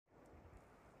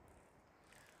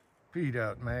Feed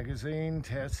out magazine,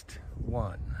 test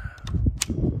 1.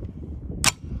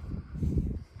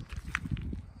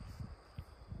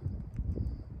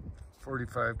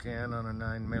 .45 can on a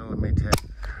 9mm.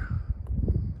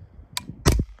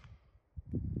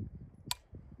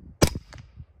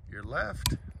 Your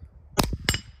left.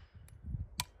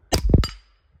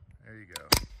 There you go.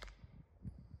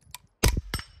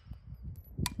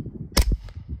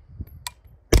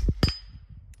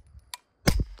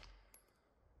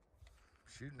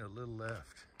 Shooting a little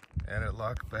left, and it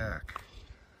locked back.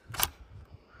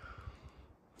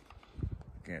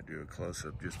 Can't do a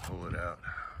close-up, just pull it out.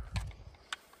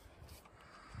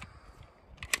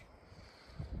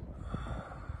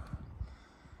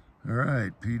 All right,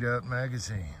 Peed Out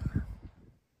Magazine.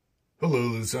 Hello,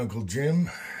 this is Uncle Jim.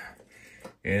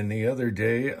 And the other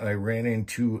day I ran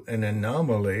into an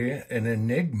anomaly, an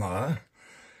enigma,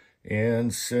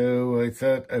 and so I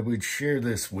thought I would share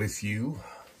this with you.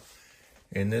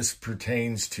 And this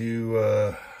pertains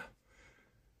to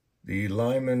the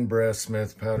Lyman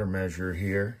Brass-Smith powder measure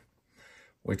here,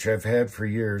 which I've had for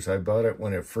years. I bought it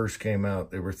when it first came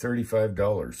out. They were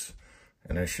 $35,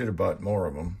 and I should have bought more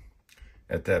of them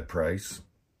at that price.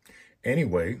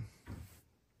 Anyway,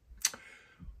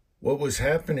 what was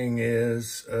happening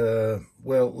is,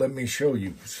 well, let me show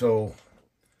you. So,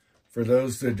 for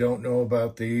those that don't know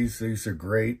about these are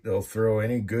great. They'll throw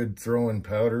any good throwing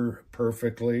powder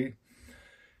perfectly.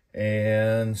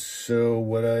 And so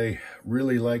what I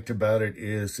really liked about it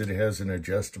is it has an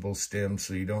adjustable stem,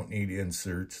 so you don't need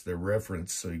inserts. They're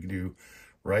referenced, so you can do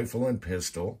rifle and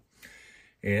pistol.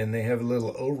 And they have a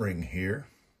little O-ring here,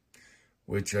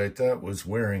 which I thought was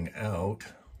wearing out.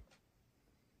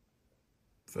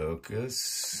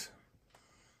 Focus.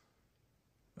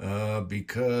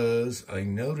 Because I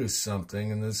noticed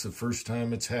something, and this is the first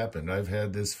time it's happened. I've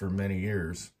had this for many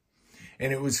years.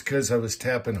 And it was because I was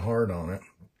tapping hard on it.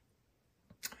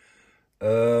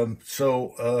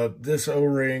 This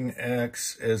O-ring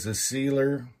acts as a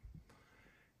sealer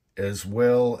as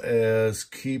well as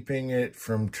keeping it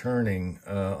from turning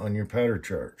on your powder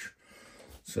charge.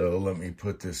 So let me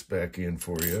put this back in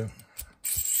for you,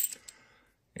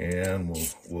 and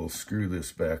we'll screw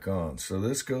this back on. So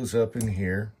this goes up in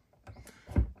here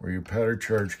where your powder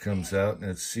charge comes out, and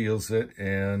it seals it,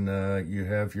 and you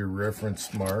have your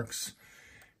reference marks.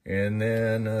 And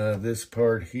then this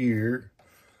part here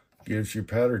gives you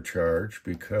powder charge,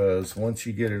 because once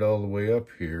you get it all the way up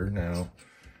here, now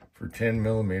for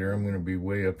 10mm, I'm going to be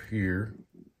way up here.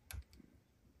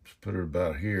 Just put it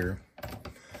about here.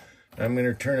 I'm going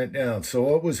to turn it down. So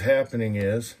what was happening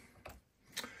is,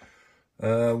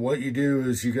 what you do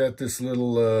is you got this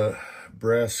little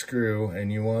brass screw,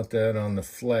 and you want that on the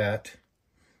flat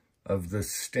of the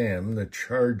stem, the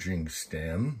charging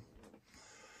stem.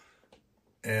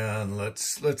 And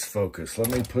let's focus.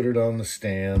 Let me put it on the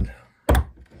stand.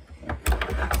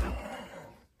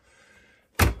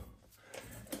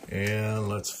 And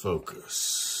let's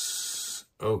focus.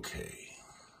 Okay.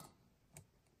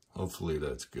 Hopefully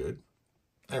that's good.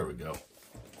 There we go.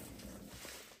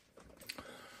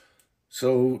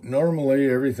 So normally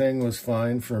everything was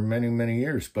fine for many, many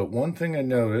years. But one thing I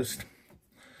noticed,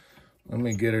 let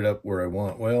me get it up where I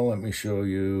want. Well, let me show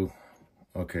you.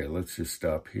 Okay, let's just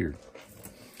stop here.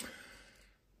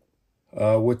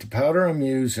 With the powder I'm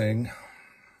using,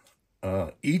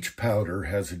 each powder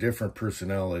has a different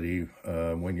personality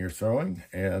when you're throwing.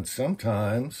 And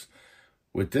sometimes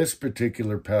with this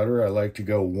particular powder, I like to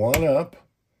go 1 up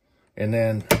and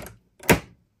then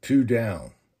 2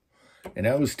 down. And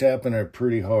I was tapping it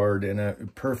pretty hard and a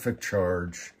perfect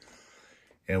charge.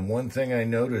 And one thing I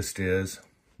noticed is,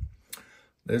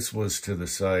 this was to the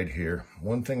side here.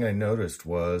 One thing I noticed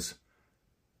was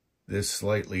this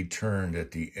slightly turned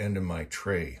at the end of my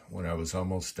tray when I was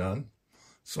almost done.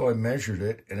 So I measured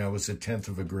it, and I was 1/10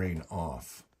 of a grain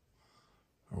off.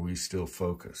 Are we still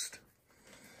focused?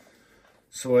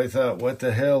 So I thought, what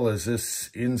the hell, is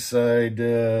this inside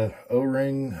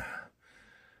O-ring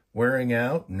wearing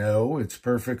out? No, it's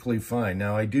perfectly fine.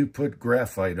 Now, I do put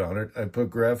graphite on it. I put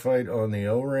graphite on the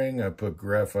O-ring, I put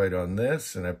graphite on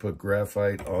this, and I put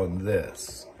graphite on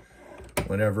this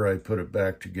whenever I put it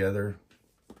back together.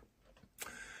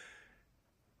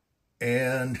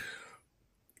 And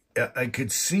I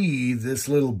could see this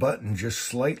little button just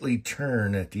slightly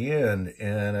turn at the end,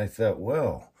 and I thought,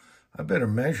 well, I better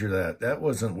measure that. That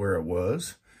wasn't where it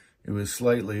was. It was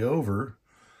slightly over.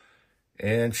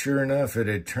 And sure enough, it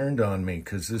had turned on me,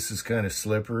 because this is kind of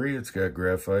slippery. It's got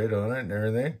graphite on it and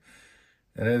everything.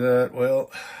 And I thought,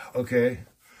 well, okay,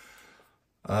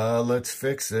 let's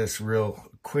fix this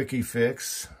real quickie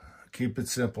fix. Keep it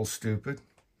simple, stupid.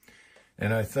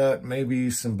 And I thought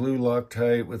maybe some blue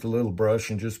Loctite with a little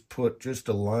brush and just put just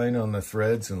a line on the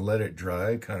threads and let it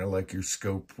dry, kind of like your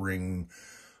scope ring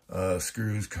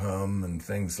screws come and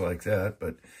things like that.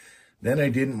 But then I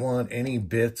didn't want any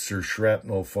bits or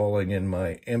shrapnel falling in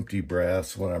my empty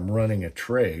brass when I'm running a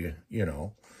tray, you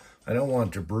know. I don't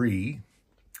want debris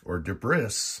or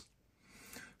debris.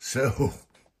 So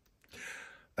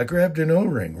I grabbed an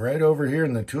O-ring right over here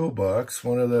in the toolbox,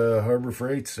 one of the Harbor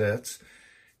Freight sets,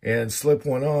 and slipped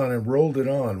one on and rolled it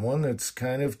on. One that's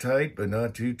kind of tight, but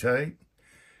not too tight.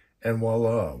 And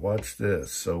voila, watch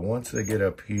this. So once I get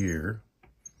up here,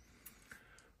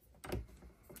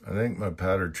 I think my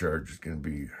powder charge is going to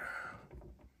be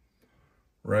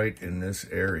right in this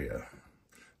area.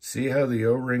 See how the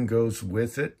O-ring goes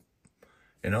with it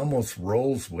and almost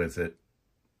rolls with it.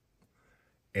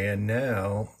 And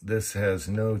now this has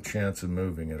no chance of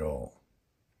moving at all.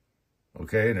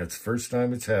 Okay, and it's the first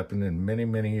time it's happened in many,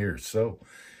 many years. So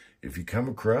if you come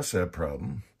across that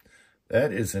problem,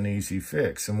 that is an easy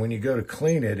fix. And when you go to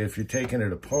clean it, if you're taking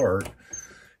it apart,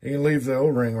 you can leave the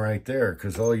O-ring right there,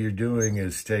 because all you're doing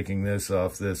is taking this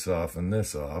off, and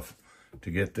this off to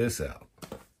get this out.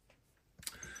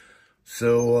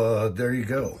 So there you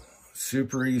go.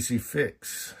 Super easy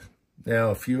fix. Now,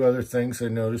 a few other things I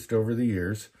noticed over the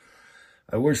years.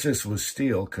 I wish this was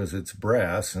steel because it's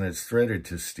brass and it's threaded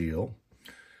to steel.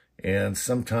 And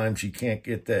sometimes you can't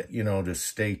get that, you know, to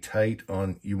stay tight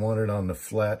on, you want it on the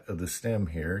flat of the stem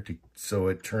here so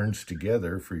it turns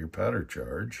together for your powder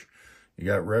charge. You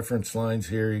got reference lines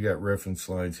here, you got reference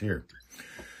lines here.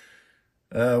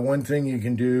 One thing you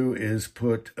can do is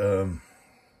put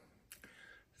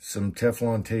some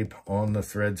Teflon tape on the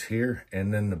threads here,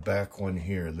 and then the back one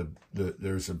here.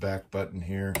 There's a back button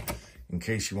here in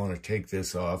case you want to take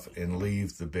this off and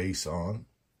leave the base on.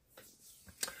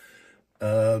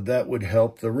 That would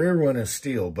help. The rear one is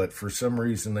steel, but for some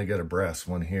reason they got a brass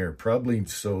one here, probably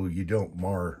so you don't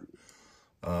mar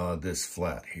this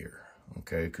flat here,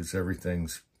 okay, because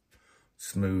everything's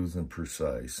smooth and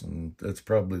precise, and that's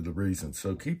probably the reason.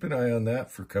 So keep an eye on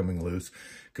that for coming loose,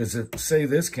 because if, say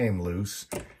this came loose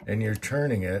and you're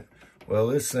turning it, well,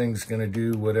 this thing's going to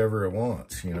do whatever it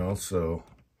wants, you know. So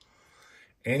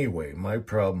anyway, my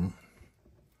problem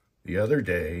the other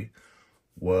day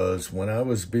was when I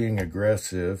was being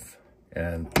aggressive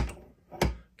and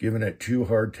giving it 2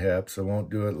 hard taps. I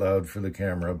won't do it loud for the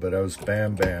camera, but I was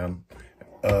bam, bam,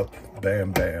 up,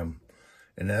 bam, bam.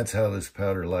 And that's how this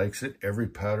powder likes it. Every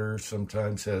powder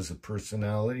sometimes has a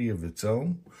personality of its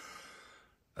own.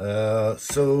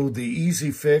 So the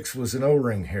easy fix was an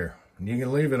O-ring here. And you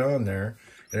can leave it on there,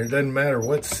 and it doesn't matter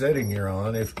what setting you're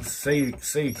on. If, say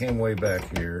you came way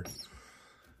back here,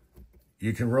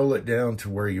 you can roll it down to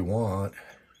where you want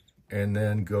and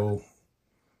then go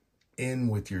in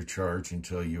with your charge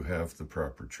until you have the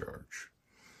proper charge.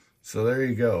 So there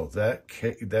you go. That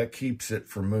keeps it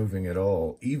from moving at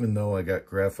all, even though I got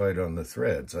graphite on the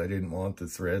threads. I didn't want the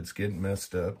threads getting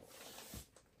messed up.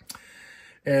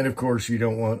 And of course, you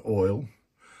don't want oil.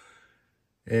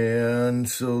 And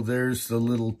so there's the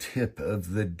little tip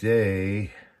of the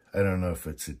day. I don't know if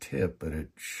it's a tip, but it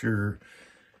sure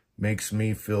makes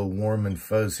me feel warm and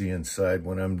fuzzy inside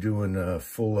when I'm doing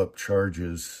full up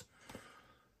charges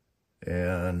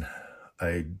and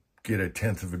I get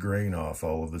 1/10 of a grain off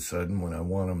all of a sudden when I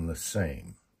want them the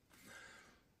same.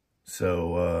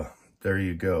 So there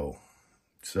you go.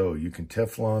 So you can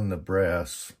Teflon the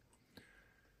brass,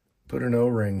 put an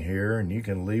O-ring here, and you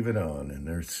can leave it on. And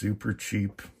they're super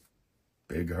cheap.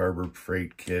 Big Harbor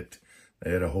Freight kit.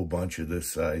 They had a whole bunch of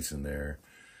this size in there.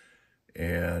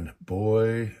 And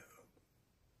boy,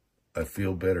 I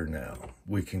feel better now.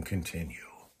 We can continue.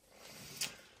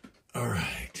 All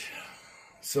right.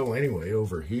 So anyway,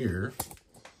 over here,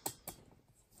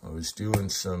 I was doing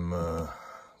some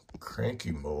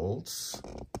cranky molds.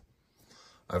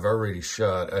 I've already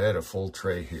shot. I had a full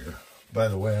tray here. By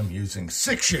the way, I'm using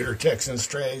 6-shooter Texas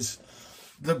trays.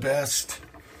 The best.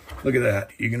 Look at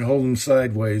that. You can hold them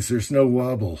sideways. There's no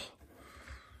wobble.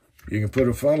 You can put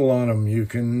a funnel on them. You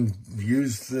can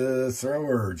use the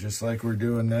thrower just like we're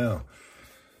doing now.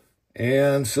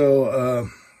 And so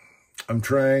I'm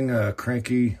trying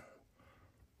cranky.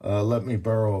 Let me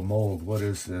borrow a mold. What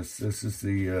is this? This is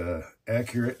the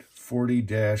Accurate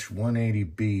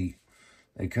 40-180B.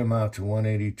 They come out to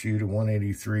 182 to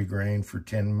 183 grain for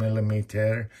 10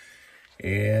 millimeter.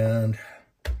 And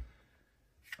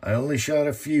I only shot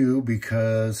a few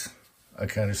because I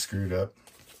kind of screwed up.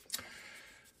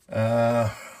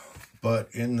 But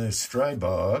in this dry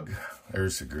bog,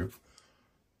 there's the group.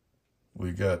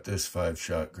 We got this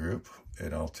 5-shot group,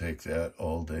 and I'll take that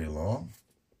all day long.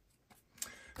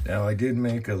 Now, I did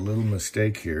make a little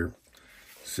mistake here.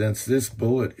 Since this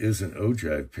bullet is an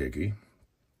ogive piggy,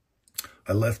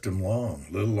 I left him long,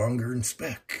 a little longer in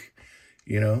spec.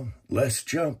 You know, less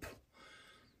jump.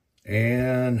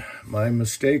 And my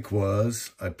mistake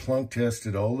was I plunk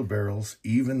tested all the barrels,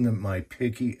 even my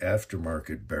picky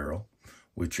aftermarket barrel,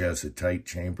 which has a tight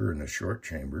chamber and a short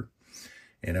chamber.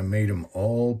 And I made them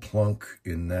all plunk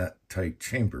in that tight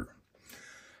chamber.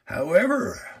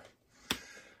 However,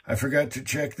 I forgot to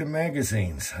check the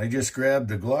magazines. I just grabbed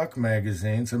the Glock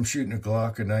magazines. I'm shooting a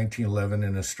Glock, a 1911,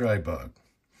 and a Strybog.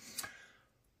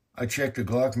 I checked the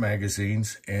Glock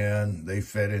magazines, and they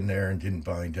fed in there and didn't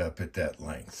bind up at that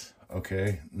length.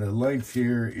 Okay, the length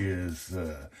here is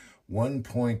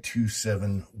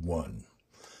 1.271.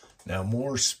 Now,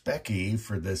 more specky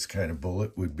for this kind of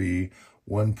bullet would be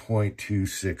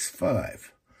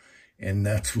 1.265, and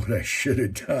that's what I should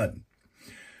have done.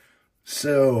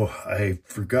 So I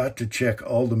forgot to check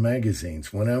all the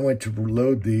magazines. When I went to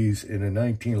load these in a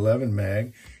 1911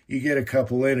 mag, you get a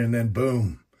couple in and then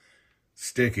boom,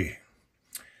 sticky.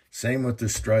 Same with the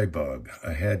Strybog.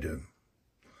 I had to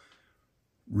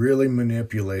really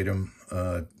manipulate them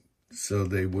so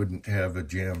they wouldn't have a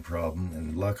jam problem.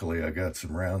 And luckily I got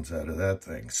some rounds out of that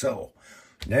thing. So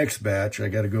next batch, I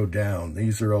got to go down.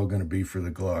 These are all going to be for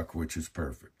the Glock, which is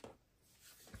perfect.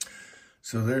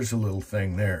 So there's a little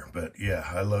thing there. But yeah,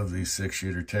 I love these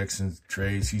 6-shooter Texan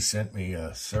trays. He sent me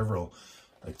several.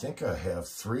 I think I have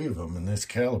 3 of them in this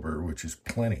caliber, which is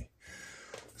plenty.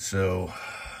 So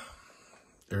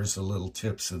there's the little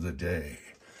tips of the day.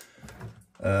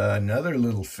 Another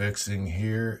little fixing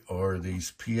here are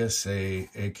these PSA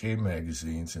AK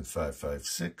magazines in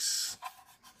 5.56.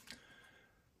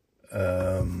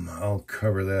 I'll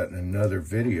cover that in another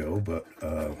video, but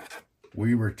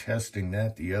we were testing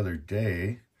that the other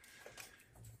day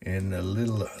in the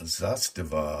little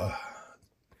Zastava,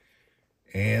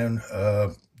 and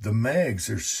the mags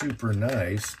are super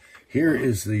nice. Here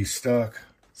is the stock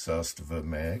Zastava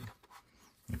mag,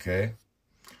 okay?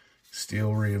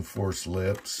 Steel reinforced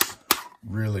lips,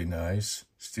 really nice.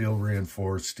 Steel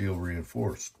reinforced, steel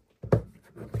reinforced.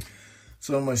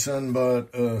 So my son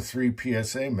bought 3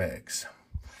 PSA mags.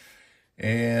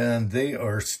 And they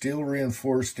are steel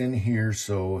reinforced in here,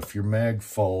 so if your mag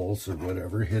falls or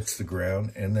whatever, hits the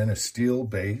ground, and then a steel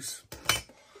base.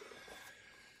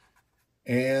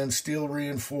 And steel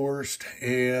reinforced,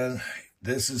 and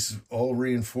this is all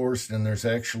reinforced, and there's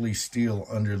actually steel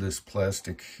under this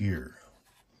plastic here.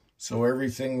 So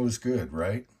everything was good,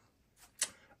 right?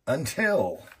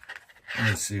 Until,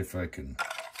 let me see if I can,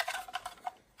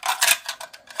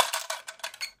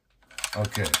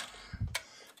 okay.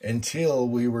 Until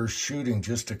we were shooting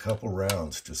just a couple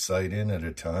rounds to sight in at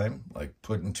a time, like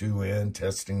putting 2 in,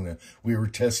 we were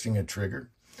testing a trigger.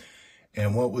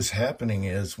 And what was happening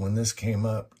is when this came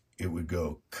up, it would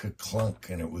go clunk,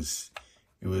 and it was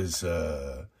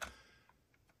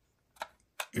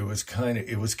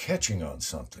catching on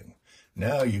something.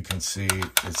 Now you can see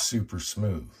it's super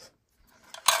smooth.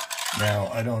 Now,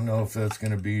 I don't know if that's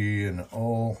going to be in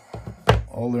all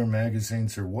their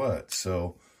magazines or what.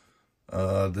 So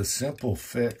the simple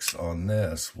fix on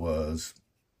this was,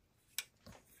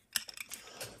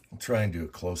 I'll try and do a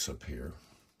close-up here.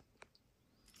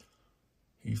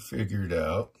 He figured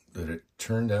out that it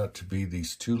turned out to be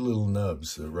these 2 little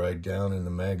nubs that ride down in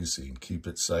the magazine, keep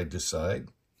it side to side.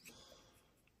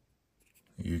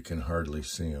 You can hardly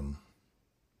see them.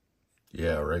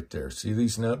 Yeah, right there. See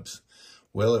these nubs?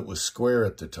 Well, it was square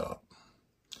at the top.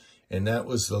 And that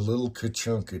was the little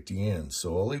ka-chunk at the end.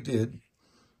 So all he did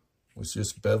was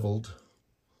just beveled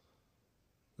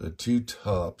the 2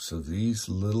 tops of these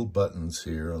little buttons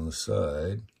here on the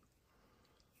side.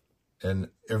 And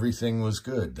everything was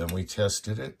good. Then we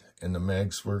tested it, and the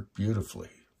mags worked beautifully.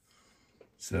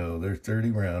 So they're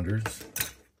 30 rounders.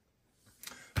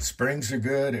 Springs are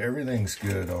good. Everything's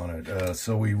good on it.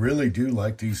 So we really do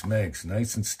like these mags.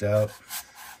 Nice and stout.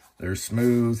 They're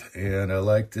smooth. And I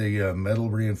like the metal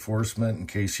reinforcement in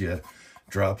case you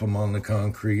drop them on the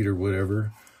concrete or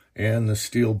whatever. And the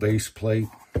steel base plate.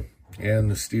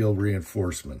 And the steel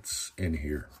reinforcements in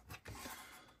here.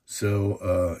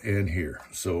 So, and here.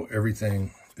 So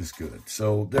everything is good.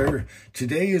 So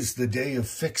today is the day of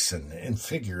fixing and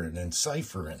figuring and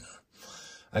ciphering.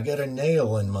 I got a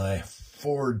nail in my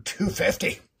Ford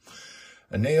 250.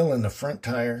 A nail in the front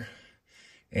tire.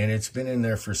 And it's been in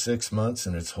there for 6 months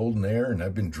and it's holding air. And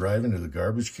I've been driving to the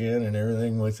garbage can and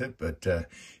everything with it. But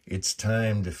it's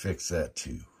time to fix that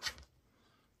too.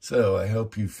 So I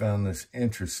hope you found this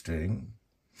interesting.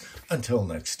 Until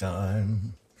next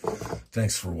time.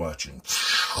 Thanks for watching.